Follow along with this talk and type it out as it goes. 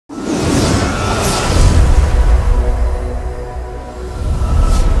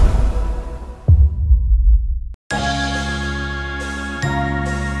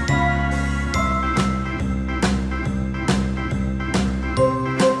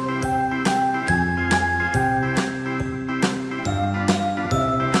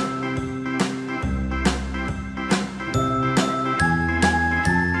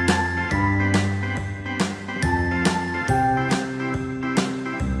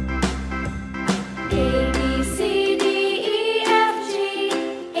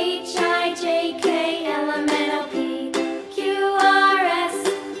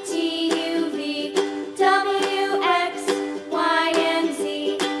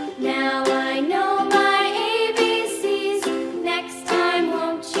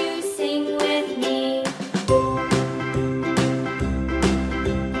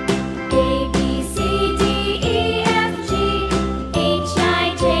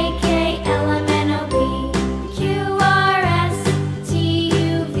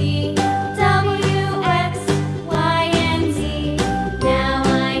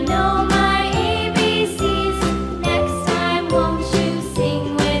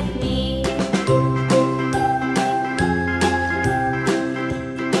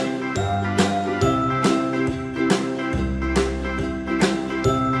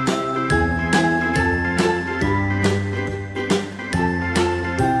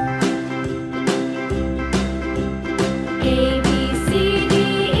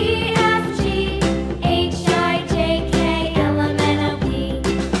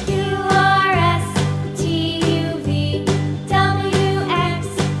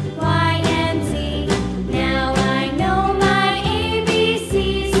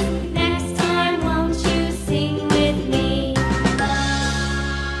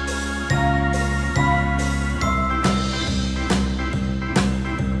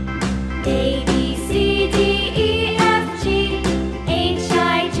A, B, C, D, E, F, G, H,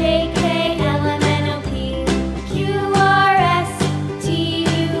 I, J, K, L, M, N, O, P, Q, R, S, T,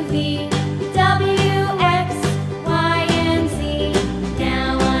 U, V, W, X, Y, and Z.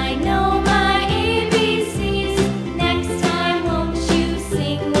 Now I know my ABCs. Next time, won't you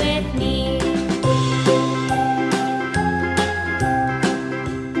sing with me?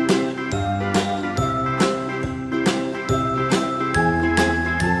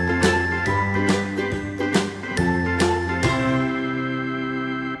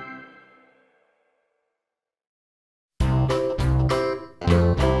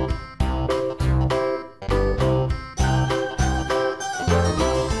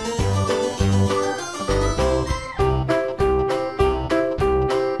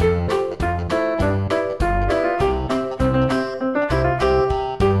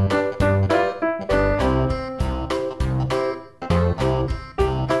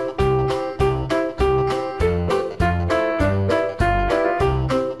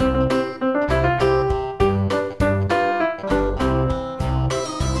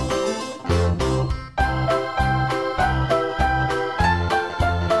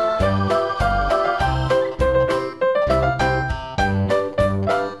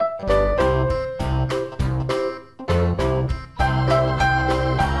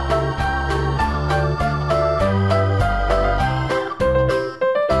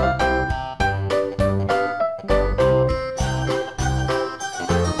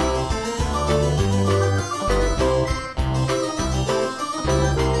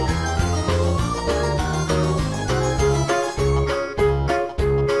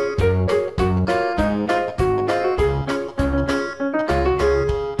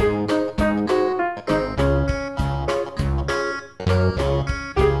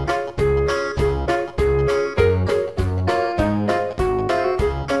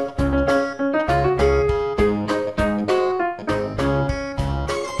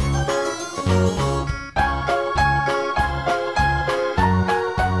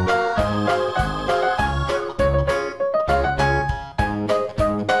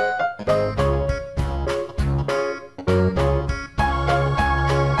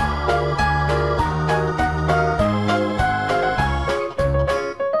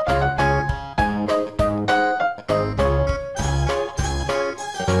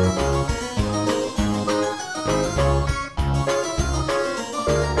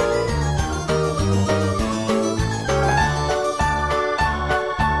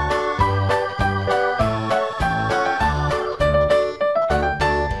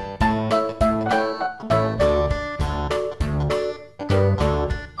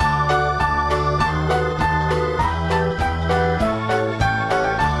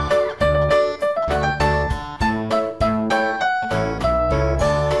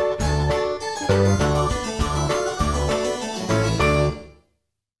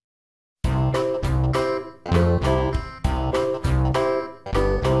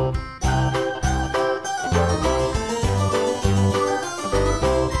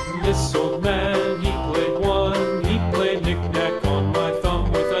 This old man, he played one. He played knick-knack on my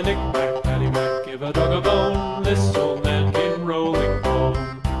thumb with a knick-knack, paddywhack, give a dog a bone. This old man came rolling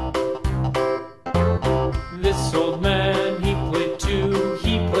home. This old man, he played two.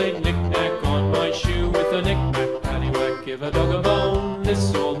 He played knick-knack on my shoe with a knick-knack, paddywhack, give a dog a bone.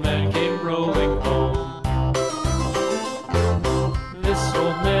 This old man came rolling home. This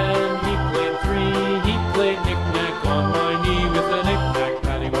old man, he played three. He played knick-knack on my knee with a knick-knack,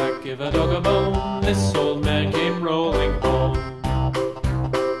 paddywhack, give a dog a bone. This old man came rolling home.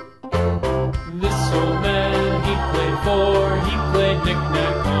 This old man, he played four. He played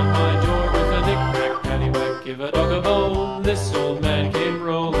knick-knack on my door with a knick-knack, paddywhack, give a dog a bone. This old man came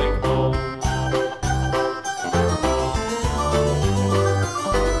rolling home.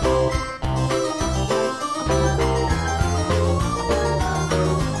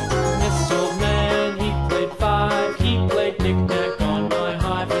 This old man, he played five. He played knick-knack on my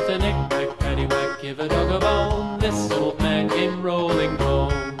hive with a knick-knack, paddywhack, give a dog a bone. This old man came rolling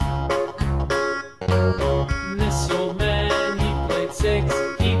home. This old man, he played six.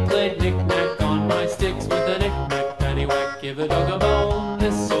 He played knick-knack on my sticks with a knick-knack, paddywhack, give a dog a bone.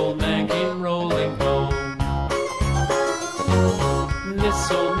 This old man came rolling home.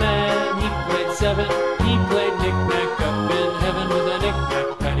 This old man, he played seven. He played knick-knack up in heaven with a knick-knack,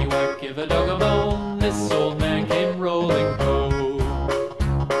 paddywhack, give a dog a bone. This old man came rolling home.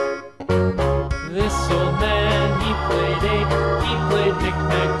 This old man, he played eight. He played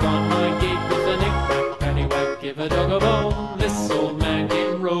knick-knack on my gate with a knick-knack, paddywhack, give a dog a bone. This old man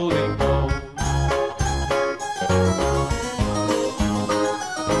came rolling home.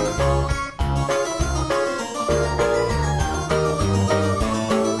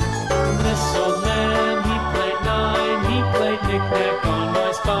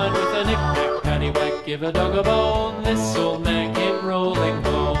 give a dog a bone. This old man came rolling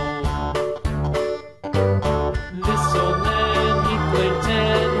home. This old man, he played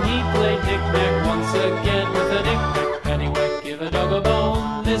ten. He played knick-knack once again with a knick-knack, paddywhack, give a dog a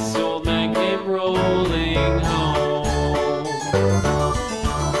bone. This old man came rolling home.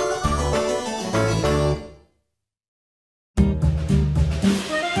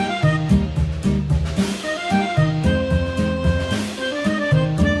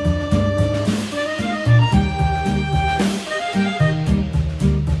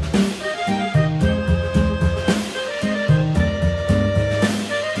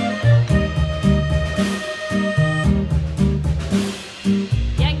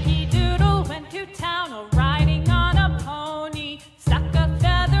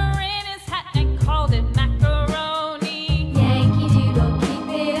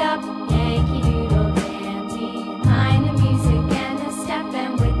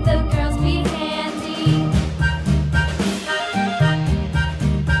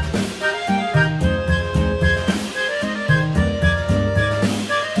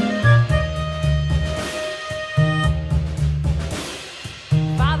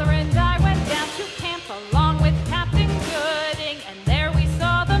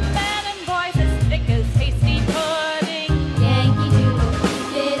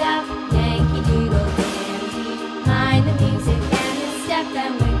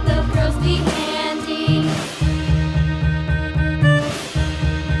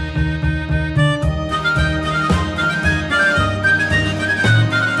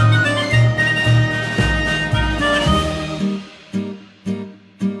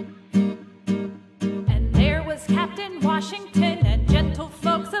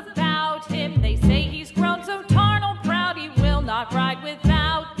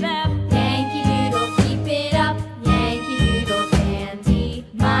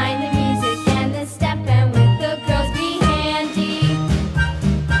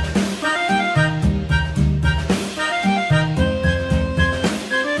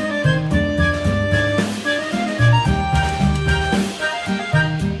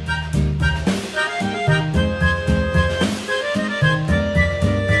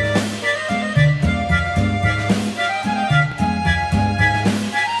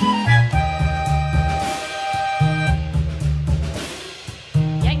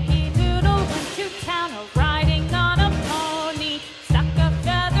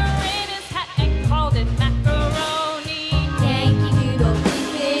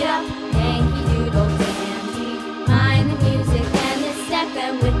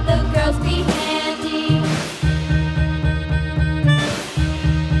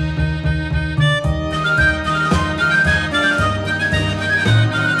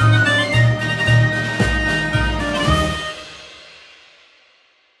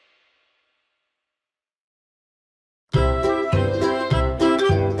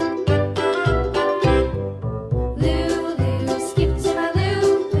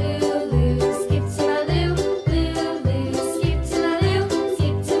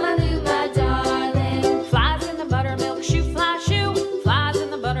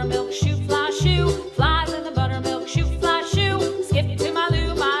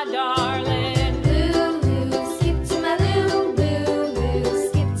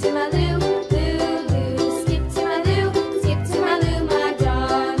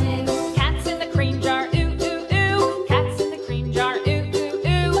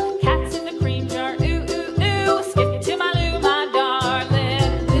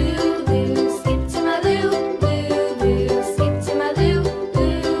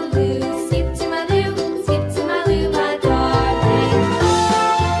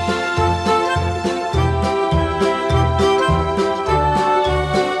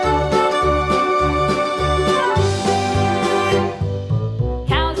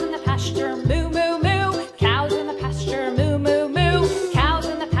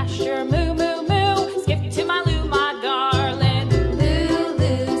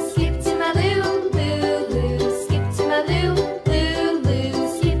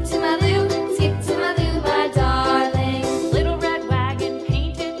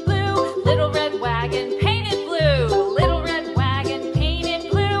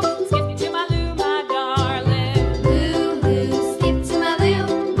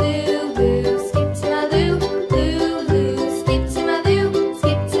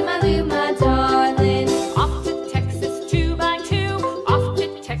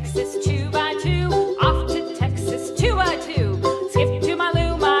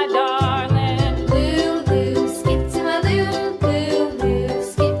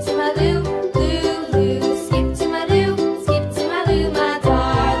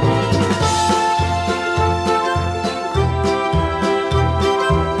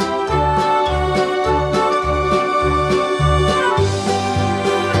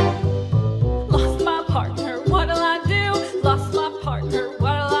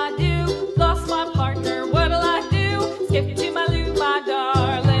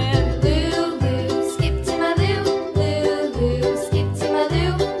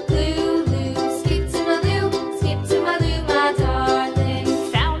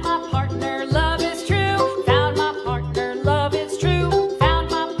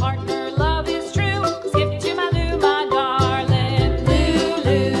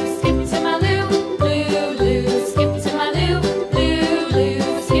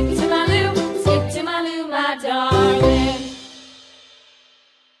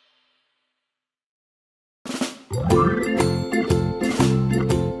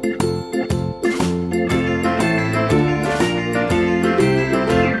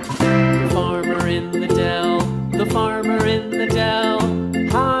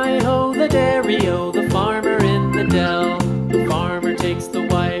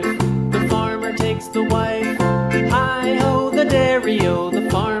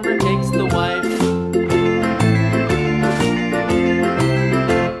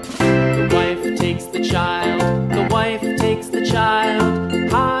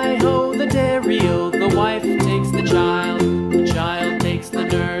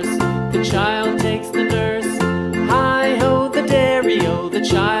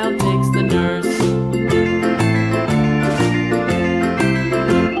 child takes the nurse.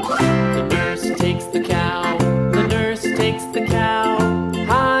 The nurse takes the cow. The nurse takes the cow.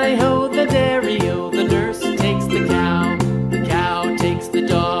 Hi-ho, the dairy-o, the nurse takes the cow. The cow takes the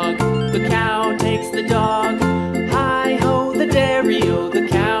dog. The cow takes the dog. Hi-ho, the dairy-o, the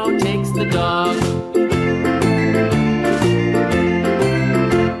cow takes the dog.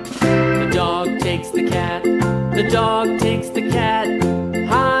 The dog takes the cat. The dog takes the cat.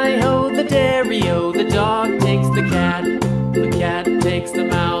 Hi-ho, the dairy-o, the dog takes the cat. The cat takes the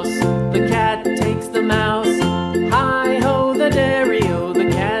mouse. The cat takes the mouse. Hi-ho, the dairy-o, the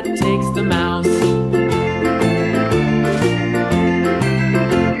cat takes the mouse.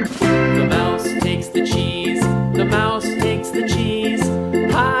 The mouse takes the cheese. The mouse takes the cheese.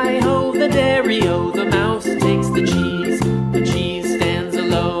 Hi-ho, the dairy-o, the mouse takes the cheese. The cheese stands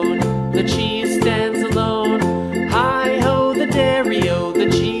alone. The cheese stands alone. Hi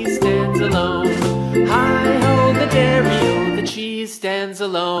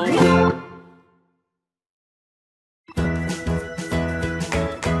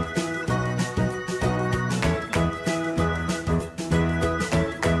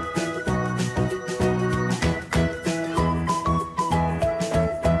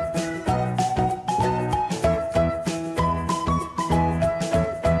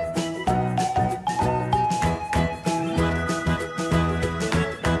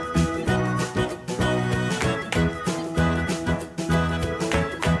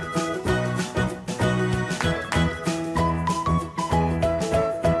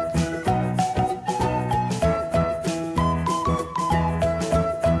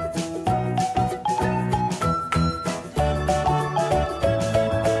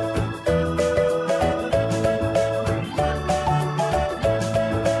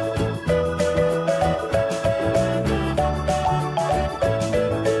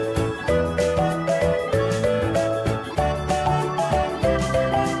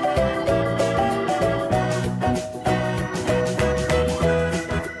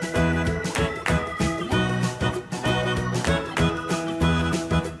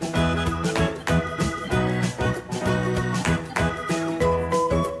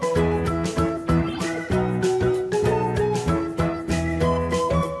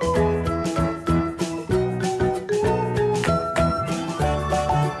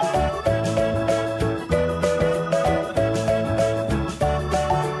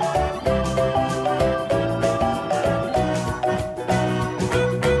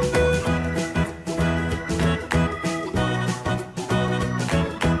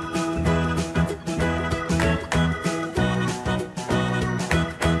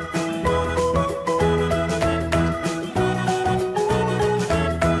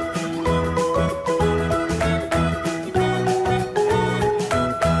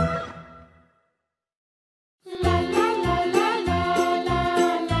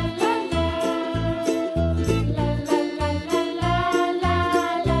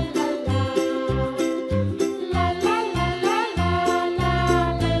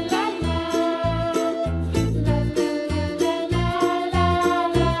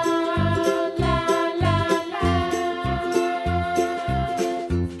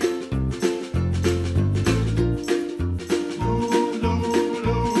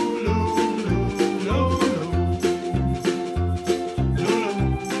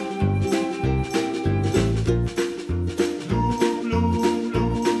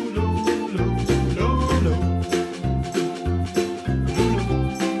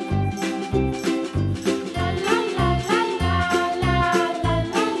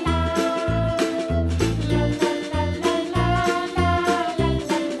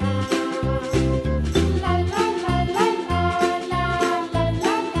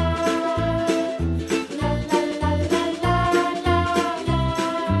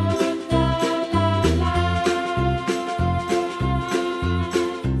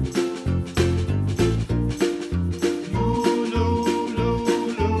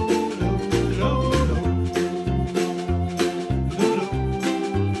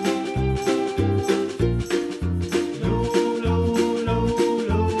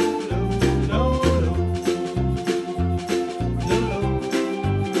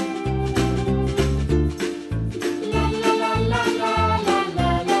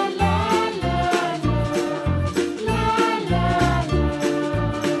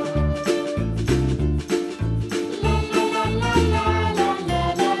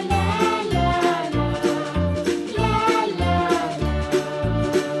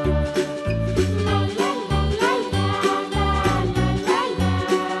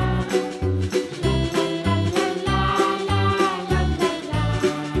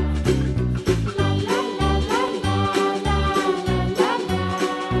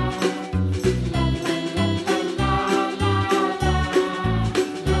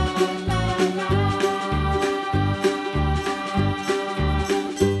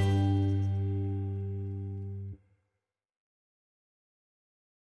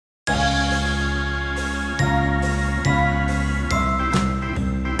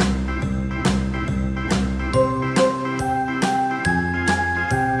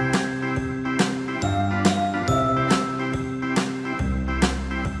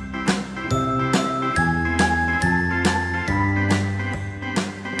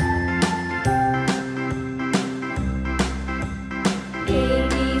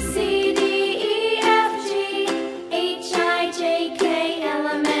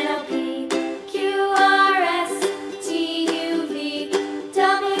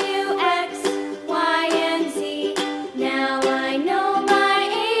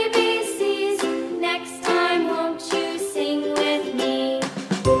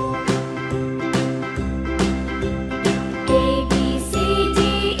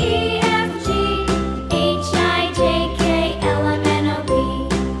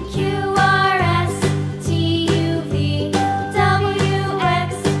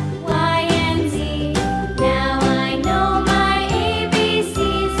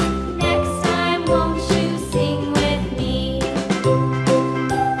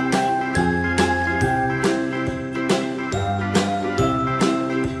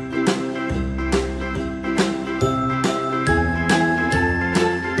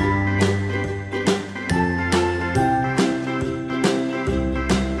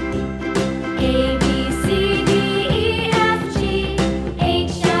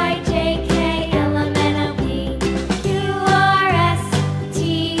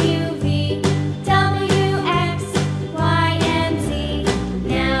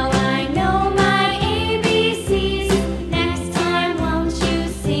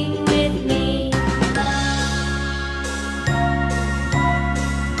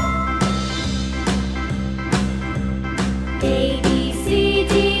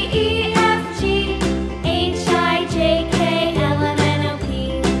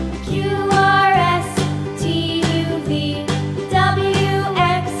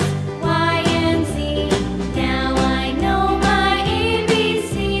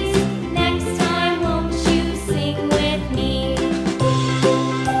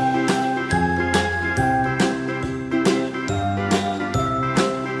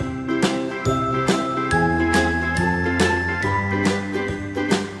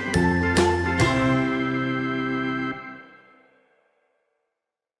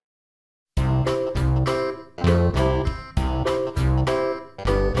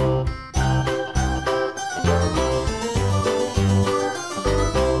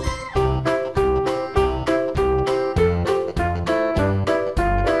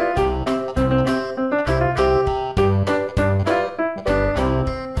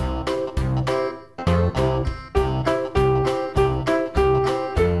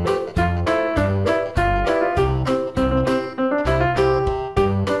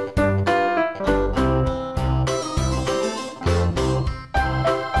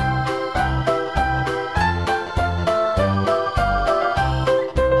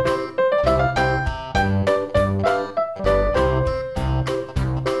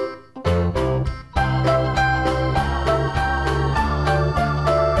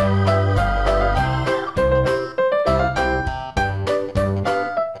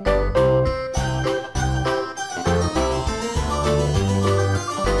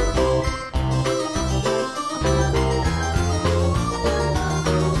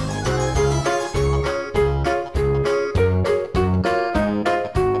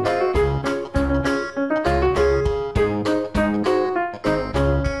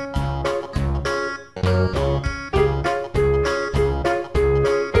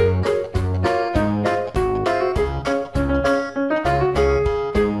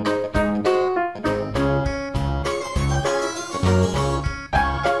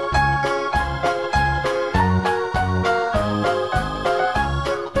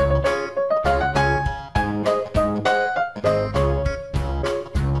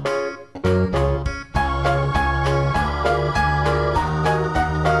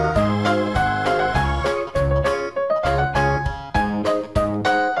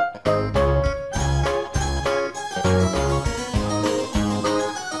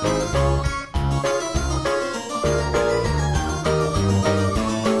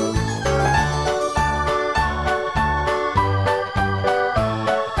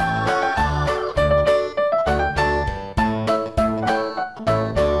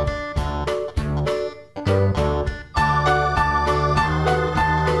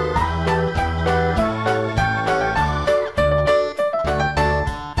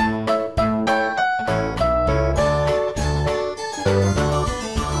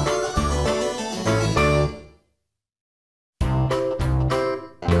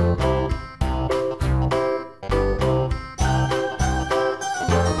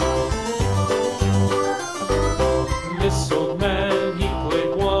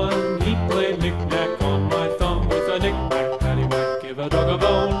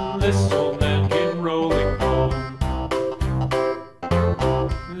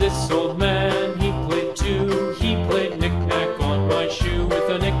with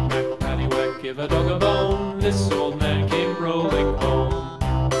a knick-knack, paddywhack, give a dog a bone. This old man came rolling home.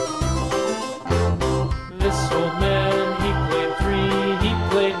 This old man, he played three. He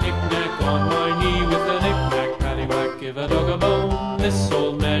played knick-knack on my knee with a knick-knack, paddywhack, give a dog a bone. This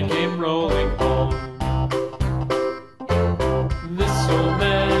old man came rolling home. This old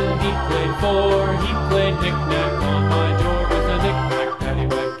man, he played four. He played knick-knack on my door with a knick-knack,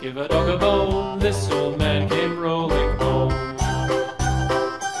 paddywhack, give a dog a bone. This old man came rolling home.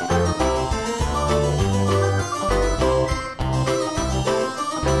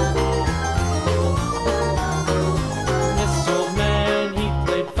 This old man, he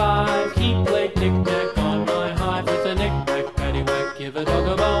played five. He played knick-knack on my hive with a knick-knack, paddywhack, give a dog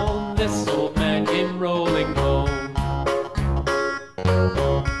a bone. This old man came rolling home.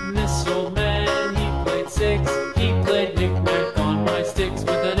 This old man, he played six. He played knick-knack on my sticks with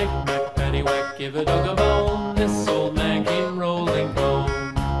a knick-knack, paddywhack, give a dog a bone. This old man came rolling home.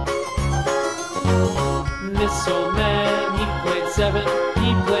 This old man, he played seven.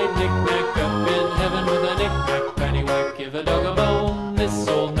 He played knick-knack up in heaven with a knick-knack, paddywhack, give a dog a bone. This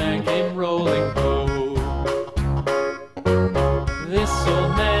old man came rolling home. This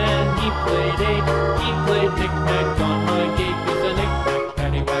old man, he played eight. He played knick-knack on my gate with a knick-knack,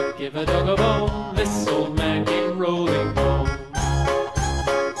 paddywhack, give a dog a bone. This old man came rolling home.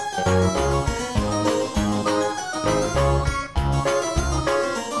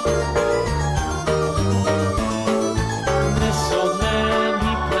 This old man,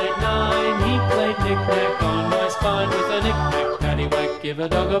 he played nine. He played knick-knack on my spine with a knick-knack, paddywhack, give a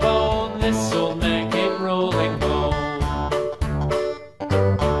dog a bone. This old man came rolling